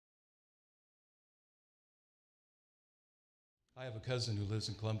I have a cousin who lives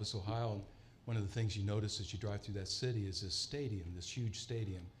in Columbus, Ohio, and one of the things you notice as you drive through that city is this stadium, this huge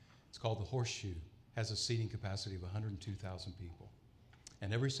stadium. It's called the Horseshoe. It has a seating capacity of 102,000 people.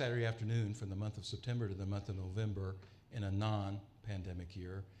 And every Saturday afternoon from the month of September to the month of November in a non-pandemic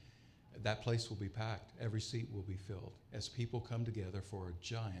year, that place will be packed. Every seat will be filled as people come together for a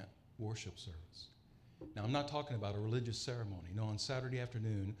giant worship service. Now, I'm not talking about a religious ceremony. No, on Saturday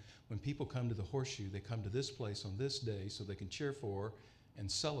afternoon, when people come to the Horseshoe, they come to this place on this day so they can cheer for and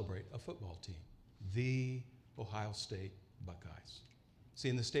celebrate a football team, the Ohio State Buckeyes. See,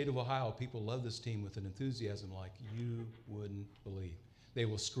 in the state of Ohio, people love this team with an enthusiasm like you wouldn't believe. They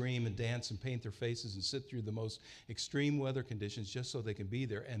will scream and dance and paint their faces and sit through the most extreme weather conditions just so they can be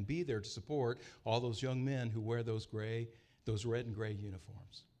there and be there to support all those young men who wear those red and gray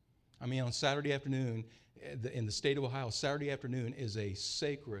uniforms. I mean, on Saturday afternoon, in the state of Ohio, Saturday afternoon is a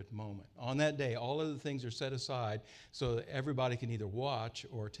sacred moment. On that day, all of the things are set aside so that everybody can either watch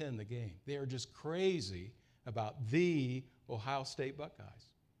or attend the game. They are just crazy about the Ohio State Buckeyes.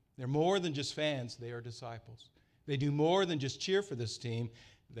 They're more than just fans, they are disciples. They do more than just cheer for this team,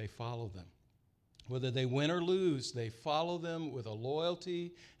 they follow them. Whether they win or lose, they follow them with a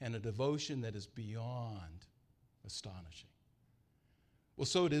loyalty and a devotion that is beyond astonishing. Well,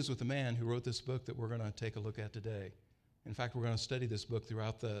 so it is with the man who wrote this book that we're going to take a look at today. In fact, we're going to study this book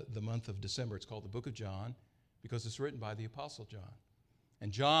throughout the month of December. It's called the Book of John because it's written by the Apostle John.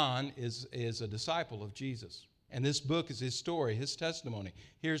 And John is a disciple of Jesus. And this book is his story, his testimony.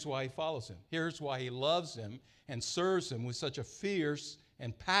 Here's why he follows him. Here's why he loves him and serves him with such a fierce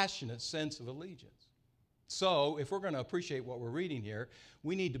and passionate sense of allegiance. So, if we're going to appreciate what we're reading here,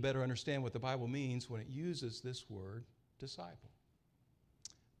 we need to better understand what the Bible means when it uses this word disciple.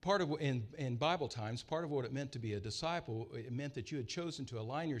 Part of in Bible times, part of what it meant to be a disciple, it meant that you had chosen to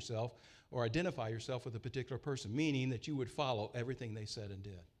align yourself or identify yourself with a particular person, meaning that you would follow everything they said and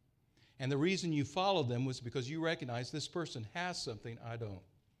did. And the reason you followed them was because you recognized this person has something I don't.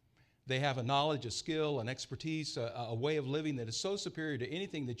 They have a knowledge, a skill, an expertise, a way of living that is so superior to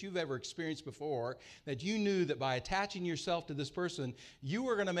anything that you've ever experienced before that you knew that by attaching yourself to this person, you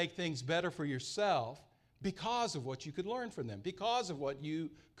were going to make things better for yourself because of what you could learn from them, because of what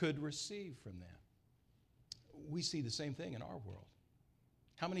you could receive from them. We see the same thing in our world.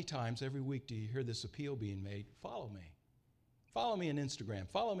 How many times every week do you hear this appeal being made? Follow me. Follow me on Instagram.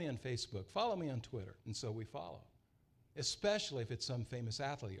 Follow me on Facebook. Follow me on Twitter. And so we follow, especially if it's some famous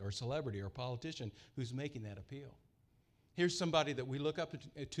athlete or celebrity or politician who's making that appeal. Here's somebody that we look up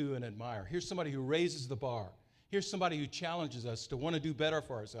to and admire. Here's somebody who raises the bar. Here's somebody who challenges us to want to do better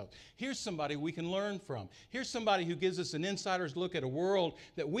for ourselves. Here's somebody we can learn from. Here's somebody who gives us an insider's look at a world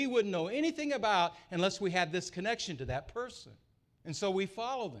that we wouldn't know anything about unless we had this connection to that person. And so we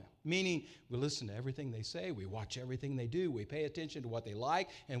follow them, meaning we listen to everything they say, we watch everything they do, we pay attention to what they like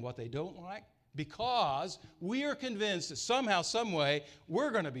and what they don't like, because we are convinced that somehow, some way,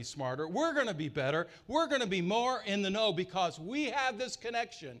 we're going to be smarter, we're going to be better, we're going to be more in the know because we have this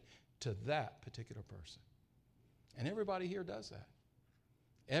connection to that particular person. And everybody here does that.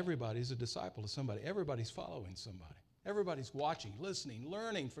 Everybody's a disciple of somebody. Everybody's following somebody. Everybody's watching, listening,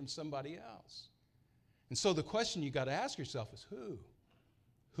 learning from somebody else. And so the question you got to ask yourself is who?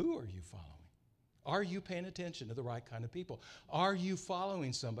 Who are you following? Are you paying attention to the right kind of people? Are you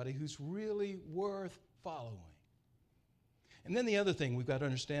following somebody who's really worth following? And then the other thing we've got to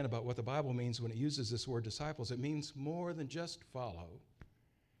understand about what the Bible means when it uses this word disciples, it means more than just follow.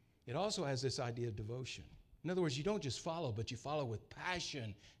 It also has this idea of devotion. In other words, you don't just follow, but you follow with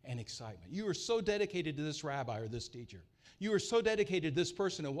passion and excitement. You are so dedicated to this rabbi or this teacher. You are so dedicated to this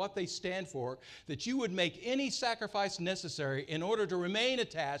person and what they stand for that you would make any sacrifice necessary in order to remain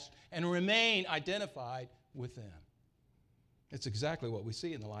attached and remain identified with them. It's exactly what we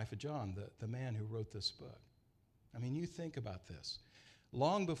see in the life of John, the man who wrote this book. I mean, you think about this.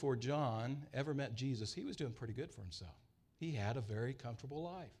 Long before John ever met Jesus, he was doing pretty good for himself. He had a very comfortable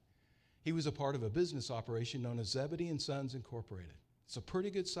life. He was a part of a business operation known as Zebedee and Sons Incorporated. It's a pretty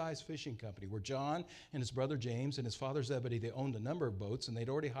good-sized fishing company where John and his brother James and his father Zebedee, they owned a number of boats, and they'd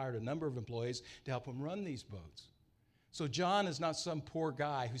already hired a number of employees to help them run these boats. So John is not some poor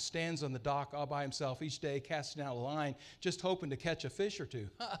guy who stands on the dock all by himself each day casting out a line just hoping to catch a fish or two.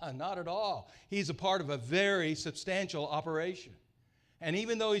 Not at all. He's a part of a very substantial operation. And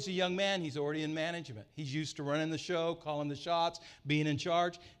even though he's a young man, he's already in management. He's used to running the show, calling the shots, being in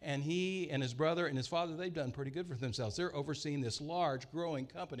charge. And he and his brother and his father, they've done pretty good for themselves. They're overseeing this large, growing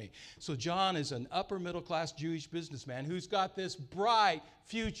company. So John is an upper middle class Jewish businessman who's got this bright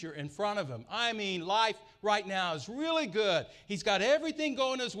future in front of him. I mean, life right now is really good. He's got everything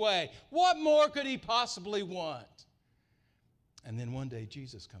going his way. What more could he possibly want? And then one day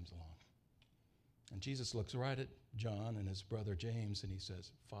Jesus comes along. And Jesus looks right at John and his brother James, and he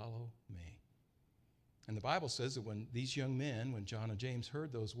says, "Follow me." And the Bible says that when these young men, when John and James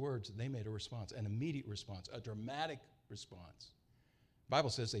heard those words, they made a response, an immediate response, a dramatic response. The Bible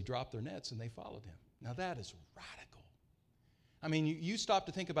says they dropped their nets and they followed him. Now that is radical. I mean, you stop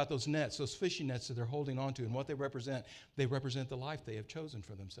to think about those nets, those fishing nets that they're holding onto and what they represent. They represent the life they have chosen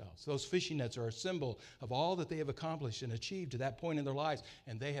for themselves. Those fishing nets are a symbol of all that they have accomplished and achieved to that point in their lives,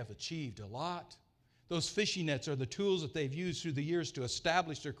 and they have achieved a lot. Those fishing nets are the tools that they've used through the years to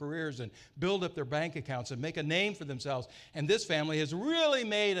establish their careers and build up their bank accounts and make a name for themselves. And this family has really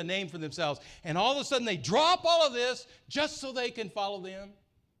made a name for themselves. And all of a sudden they drop all of this just so they can follow them.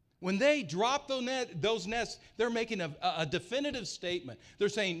 When they drop those nets, they're making a definitive statement. They're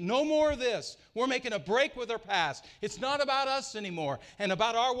saying, no more of this. We're making a break with our past. It's not about us anymore and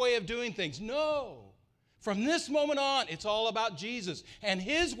about our way of doing things. No. From this moment on, it's all about Jesus and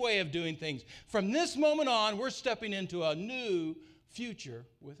his way of doing things. From this moment on, we're stepping into a new future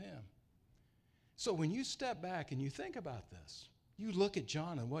with him. So when you step back and you think about this, you look at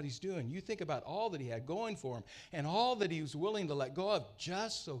John and what he's doing. You think about all that he had going for him and all that he was willing to let go of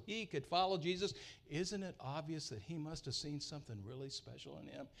just so he could follow Jesus. Isn't it obvious that he must have seen something really special in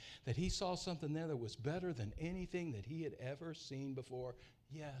him? That he saw something there that was better than anything that he had ever seen before?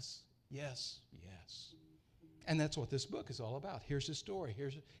 Yes, yes, yes. And that's what this book is all about. Here's his story.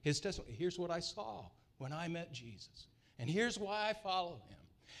 Here's his testimony. Here's what I saw when I met Jesus. And here's why I follow him.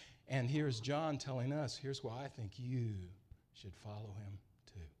 And here's John telling us, here's why I think you should follow him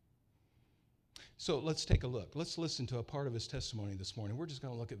too. So let's take a look. Let's listen to a part of his testimony this morning. We're just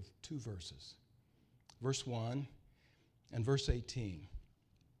going to look at 2 verses. Verse 1 and verse 18.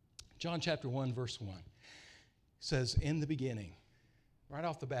 John chapter 1, verse 1 says, in the beginning. Right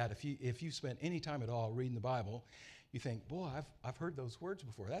off the bat, if you spent any time at all reading the Bible, you think, boy, I've heard those words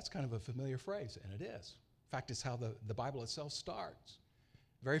before. That's kind of a familiar phrase, and it is. In fact, it's how the Bible itself starts.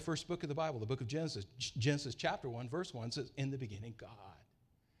 Very first book of the Bible, the book of Genesis, Genesis chapter 1, verse 1 says, in the beginning, God.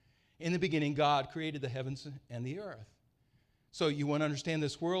 In the beginning, God created the heavens and the earth. So you want to understand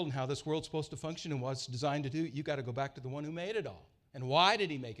this world and how this world's supposed to function and what it's designed to do, you got to go back to the one who made it all. And why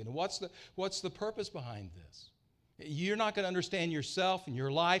did he make it? And what's the purpose behind this? You're not going to understand yourself and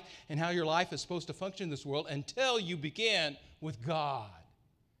your life and how your life is supposed to function in this world until you begin with God.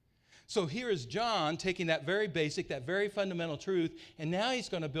 So here is John taking that very basic, that very fundamental truth, and now he's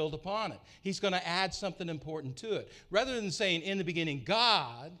going to build upon it. He's going to add something important to it. Rather than saying, in the beginning,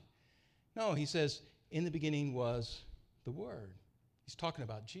 God, no, he says, in the beginning was the Word. He's talking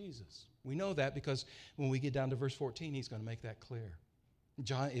about Jesus. We know that because when we get down to verse 14, he's going to make that clear.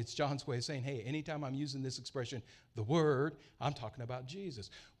 It's John's way of saying, hey, anytime I'm using this expression, the Word, I'm talking about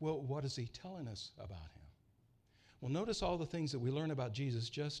Jesus. Well, what is he telling us about him? Well, notice all the things that we learn about Jesus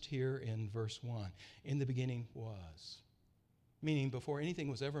just here in verse 1. In the beginning was. Meaning before anything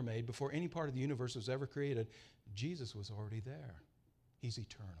was ever made, before any part of the universe was ever created, Jesus was already there. He's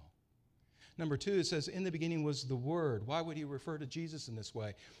eternal. Number 2, it says, in the beginning was the Word. Why would he refer to Jesus in this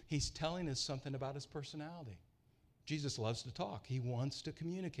way? He's telling us something about his personality. Jesus loves to talk. He wants to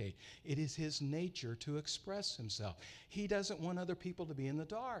communicate. It is his nature to express himself. He doesn't want other people to be in the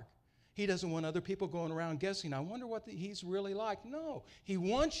dark. He doesn't want other people going around guessing, I wonder what he's really like. No, he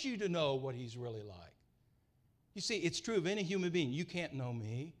wants you to know what he's really like. You see, it's true of any human being. You can't know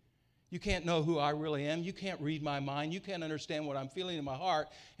me. You can't know who I really am. You can't read my mind. You can't understand what I'm feeling in my heart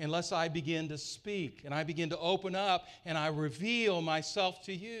unless I begin to speak and I begin to open up and I reveal myself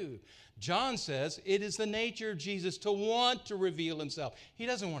to you. John says it is the nature of Jesus to want to reveal himself. He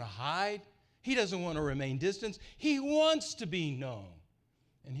doesn't want to hide. He doesn't want to remain distant. He wants to be known.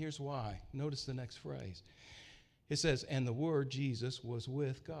 And here's why. Notice the next phrase. It says, and the Word, Jesus, was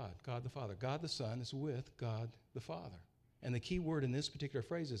with God, God the Father. God the Son is with God the Father. And the key word in this particular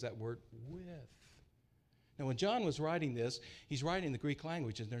phrase is that word with. Now, when John was writing this, he's writing the Greek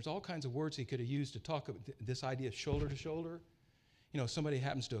language, and there's all kinds of words he could have used to talk about this idea of shoulder to shoulder. You know, somebody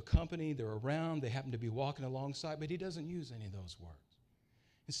happens to accompany, they're around, they happen to be walking alongside, but he doesn't use any of those words.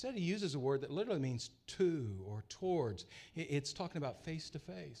 Instead, he uses a word that literally means to or towards. It's talking about face to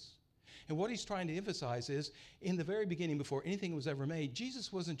face. And what he's trying to emphasize is, in the very beginning, before anything was ever made,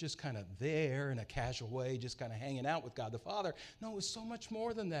 Jesus wasn't just kind of there in a casual way, just kind of hanging out with God the Father. No, it was so much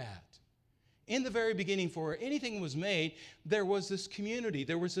more than that. In the very beginning, before anything was made, there was this community.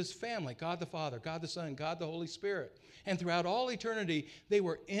 There was this family, God the Father, God the Son, God the Holy Spirit. And throughout all eternity, they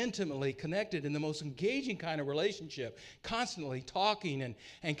were intimately connected in the most engaging kind of relationship, constantly talking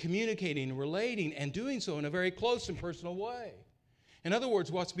and communicating and relating and doing so in a very close and personal way. In other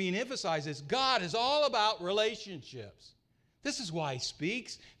words, what's being emphasized is God is all about relationships. This is why he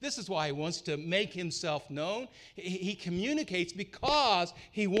speaks. This is why he wants to make himself known. He communicates because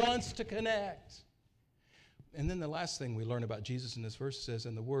he wants to connect. And then the last thing we learn about Jesus in this verse says,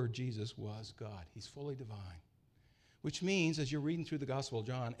 and the Word Jesus was God. He's fully divine. Which means, as you're reading through the Gospel of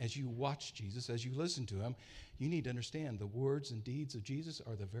John, as you watch Jesus, as you listen to him, you need to understand the words and deeds of Jesus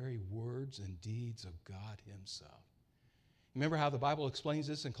are the very words and deeds of God himself. Remember how the Bible explains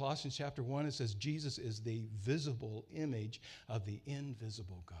this in Colossians chapter 1? It says Jesus is the visible image of the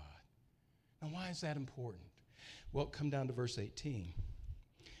invisible God. Now, why is that important? Well, come down to verse 18.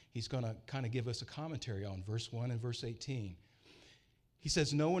 He's going to kind of give us a commentary on verse 1 and verse 18. He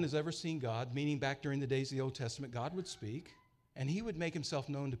says, no one has ever seen God, meaning back during the days of the Old Testament, God would speak, and he would make himself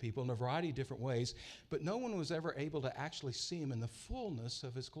known to people in a variety of different ways, but no one was ever able to actually see him in the fullness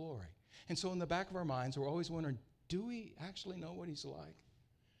of his glory. And so in the back of our minds, we're always wondering, do we actually know what he's like?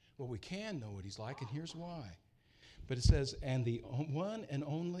 Well, we can know what he's like, and here's why. But it says, and the one and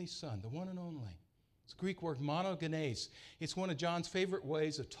only Son, the one and only. It's a Greek word, monogenes. It's one of John's favorite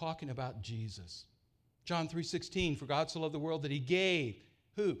ways of talking about Jesus. John 3:16, for God so loved the world that he gave,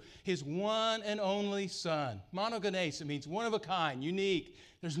 who? His one and only Son. Monogenes, it means one of a kind, unique.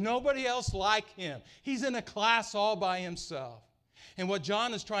 There's nobody else like him. He's in a class all by himself. And what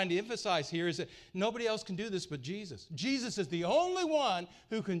John is trying to emphasize here is that nobody else can do this but Jesus. Jesus is the only one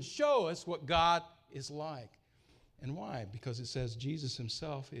who can show us what God is like. And why? Because it says Jesus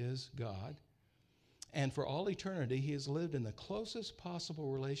himself is God. And for all eternity, he has lived in the closest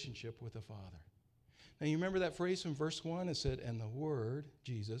possible relationship with the Father. Now, you remember that phrase from verse 1? It said, and the Word,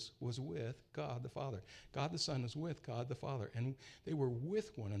 Jesus, was with God the Father. God the Son was with God the Father. And they were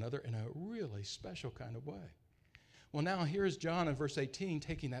with one another in a really special kind of way. Well, now here's John in verse 18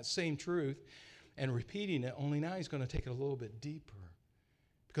 taking that same truth and repeating it, only now he's going to take it a little bit deeper.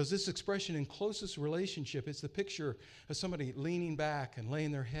 Because this expression in closest relationship is the picture of somebody leaning back and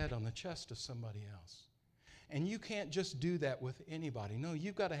laying their head on the chest of somebody else. And you can't just do that with anybody. No,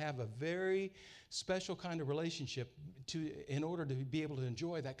 you've got to have a very special kind of relationship in order to be able to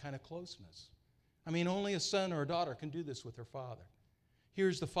enjoy that kind of closeness. I mean, only a son or a daughter can do this with their father.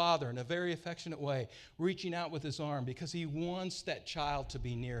 Here's the father in a very affectionate way, reaching out with his arm because he wants that child to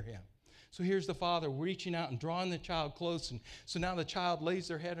be near him. So here's the father reaching out and drawing the child close. And so now the child lays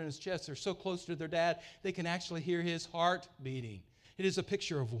their head on his chest. They're so close to their dad, they can actually hear his heart beating. It is a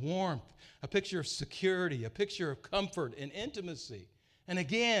picture of warmth, a picture of security, a picture of comfort and intimacy. And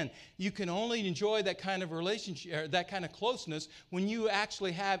again, you can only enjoy that kind of relationship, that kind of closeness when you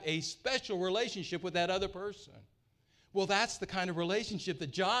actually have a special relationship with that other person. Well, that's the kind of relationship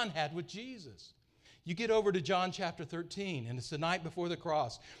that John had with Jesus. You get over to John chapter 13, and it's the night before the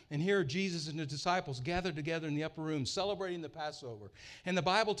cross. And here Jesus and the disciples gathered together in the upper room, celebrating the Passover. And the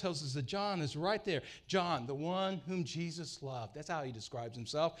Bible tells us that John is right there. John, the one whom Jesus loved. That's how he describes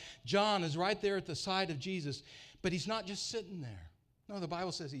himself. John is right there at the side of Jesus, but he's not just sitting there. No, the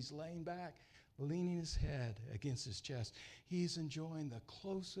Bible says he's laying back, leaning his head against his chest. He's enjoying the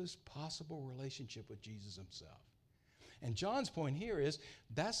closest possible relationship with Jesus himself. And John's point here is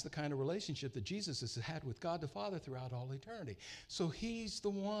that's the kind of relationship that Jesus has had with God the Father throughout all eternity. So he's the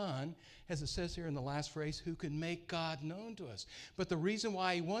one, as it says here in the last phrase, who can make God known to us. But the reason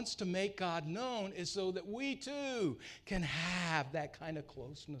why he wants to make God known is so that we too can have that kind of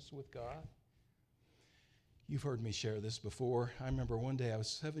closeness with God. You've heard me share this before. I remember one day I was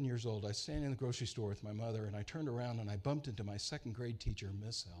 7 years old. I was standing in the grocery store with my mother, and I turned around and I bumped into my second grade teacher,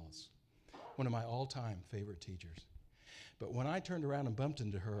 Miss Ellis, one of my all-time favorite teachers. But when I turned around and bumped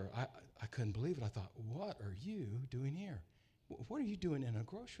into her, I couldn't believe it. I thought, what are you doing here? What are you doing in a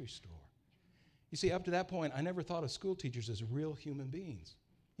grocery store? You see, up to that point, I never thought of school teachers as real human beings.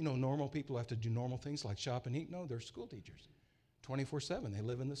 You know, normal people have to do normal things like shop and eat. No, they're school teachers. 24/7, they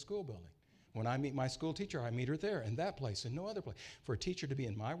live in the school building. When I meet my school teacher, I meet her there, in that place, and no other place. For a teacher to be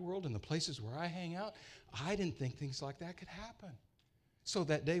in my world and the places where I hang out, I didn't think things like that could happen. So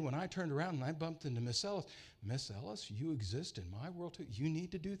that day when I turned around and I bumped into Miss Ellis, you exist in my world too. You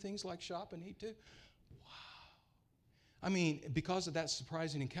need to do things like shop and eat too? Wow. I mean, because of that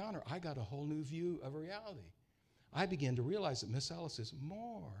surprising encounter, I got a whole new view of reality. I began to realize that Miss Ellis is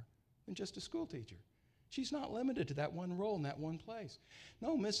more than just a school teacher. She's not limited to that one role in that one place.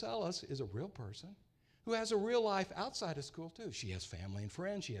 No, Miss Ellis is a real person who has a real life outside of school too. She has family and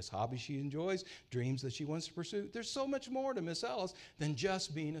friends. She has hobbies she enjoys, dreams that she wants to pursue. There's so much more to Miss Ellis than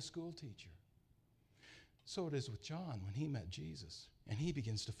just being a school teacher. So it is with John when he met Jesus, and he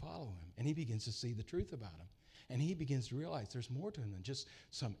begins to follow him, and he begins to see the truth about him, and he begins to realize there's more to him than just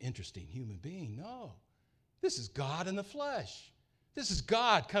some interesting human being. No, this is God in the flesh. This is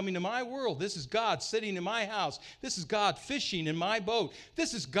God coming to my world. This is God sitting in my house. This is God fishing in my boat.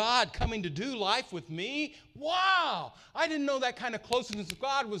 This is God coming to do life with me. Wow! I didn't know that kind of closeness with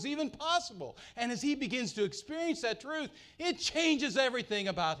God was even possible. And as he begins to experience that truth, it changes everything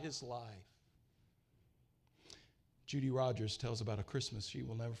about his life. Judy Rogers tells about a Christmas she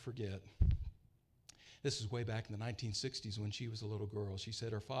will never forget. This is way back in the 1960s when she was a little girl. She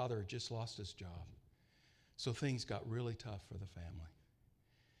said her father had just lost his job. So things got really tough for the family.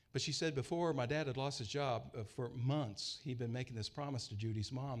 But she said before my dad had lost his job, for months, he'd been making this promise to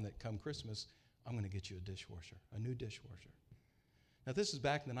Judy's mom that come Christmas, I'm going to get you a dishwasher, a new dishwasher. Now, this is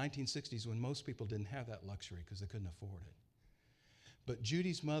back in the 1960s when most people didn't have that luxury because they couldn't afford it. But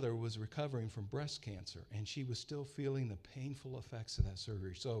Judy's mother was recovering from breast cancer, and she was still feeling the painful effects of that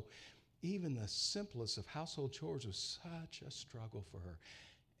surgery. So even the simplest of household chores was such a struggle for her.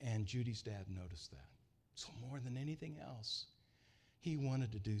 And Judy's dad noticed that. So more than anything else, he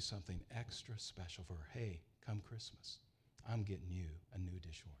wanted to do something extra special for her. Hey, come Christmas, I'm getting you a new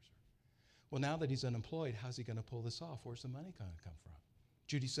dishwasher. Well, now that he's unemployed, how's he going to pull this off? Where's the money going to come from?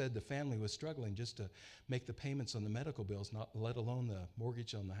 Judy said the family was struggling just to make the payments on the medical bills, not let alone the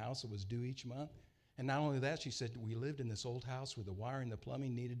mortgage on the house that was due each month. And not only that, she said, we lived in this old house where the wiring, the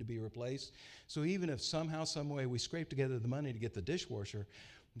plumbing needed to be replaced. So even if somehow, some way we scraped together the money to get the dishwasher,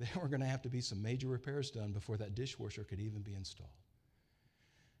 there were going to have to be some major repairs done before that dishwasher could even be installed.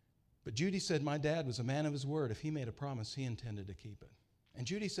 But Judy said my dad was a man of his word. If he made a promise, he intended to keep it. And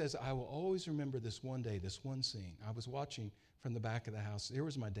Judy says, I will always remember this one day, this one scene. I was watching from the back of the house. There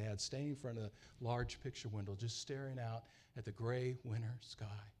was my dad standing in front of a large picture window, just staring out at the gray winter sky.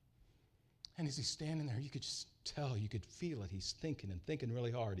 And as he's standing there, you could just tell, you could feel it. He's thinking and thinking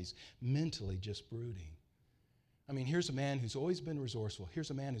really hard. He's mentally just brooding. I mean, here's a man who's always been resourceful. Here's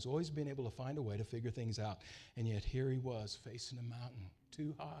a man who's always been able to find a way to figure things out. And yet here he was facing a mountain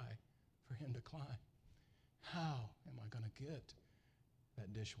too high for him to climb. How am I going to get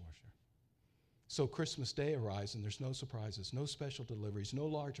that dishwasher? So Christmas Day arrives and there's no surprises, no special deliveries, no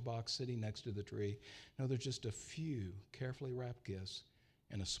large box sitting next to the tree. No, there's just a few carefully wrapped gifts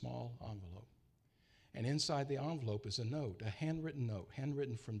in a small envelope. And inside the envelope is a note, a handwritten note,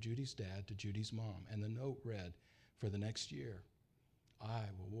 handwritten from Judy's dad to Judy's mom. And the note read, for the next year, I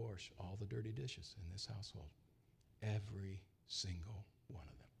will wash all the dirty dishes in this household, every single one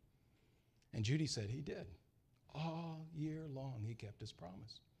of them. And Judy said he did. All year long, he kept his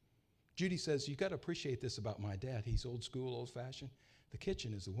promise. Judy says, you got to appreciate this about my dad. He's old school, old fashioned. The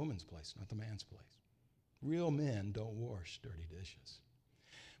kitchen is the woman's place, not the man's place. Real men don't wash dirty dishes.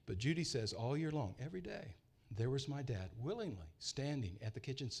 But Judy says all year long, every day, there was my dad willingly standing at the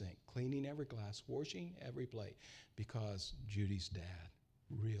kitchen sink, cleaning every glass, washing every plate, because Judy's dad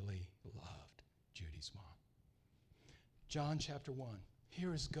really loved Judy's mom. John chapter 1,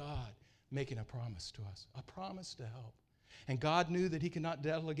 here is God making a promise to us, a promise to help. And God knew that he could not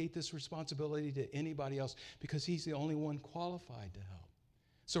delegate this responsibility to anybody else because he's the only one qualified to help.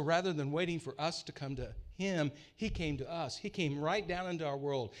 So rather than waiting for us to come to him, he came to us. He came right down into our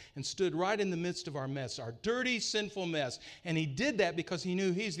world and stood right in the midst of our mess, our dirty, sinful mess. And he did that because he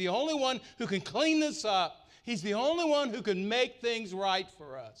knew he's the only one who can clean this up. He's the only one who can make things right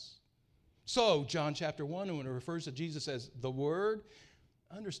for us. So John chapter 1, when it refers to Jesus as the Word,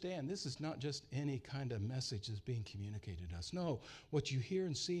 understand this is not just any kind of message that's being communicated to us. No, what you hear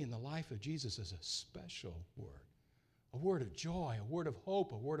and see in the life of Jesus is a special word. A word of joy, a word of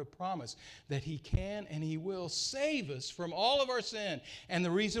hope, a word of promise that he can and he will save us from all of our sin. And the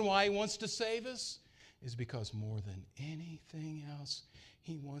reason why he wants to save us is because more than anything else,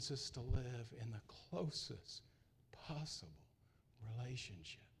 he wants us to live in the closest possible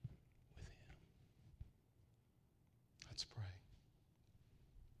relationship with him. Let's pray.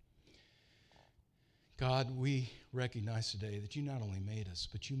 God, we recognize today that you not only made us,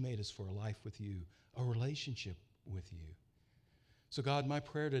 but you made us for a life with you, a relationship with you. So God, my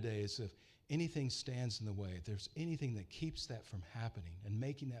prayer today is if anything stands in the way, if there's anything that keeps that from happening and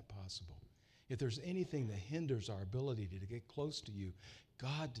making that possible, if there's anything that hinders our ability to get close to you,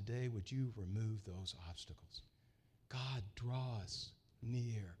 God, today would you remove those obstacles? God, draw us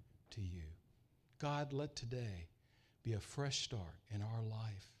near to you. God, let today be a fresh start in our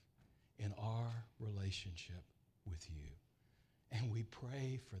life, in our relationship with you. And we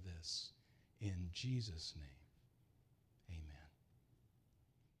pray for this in Jesus' name.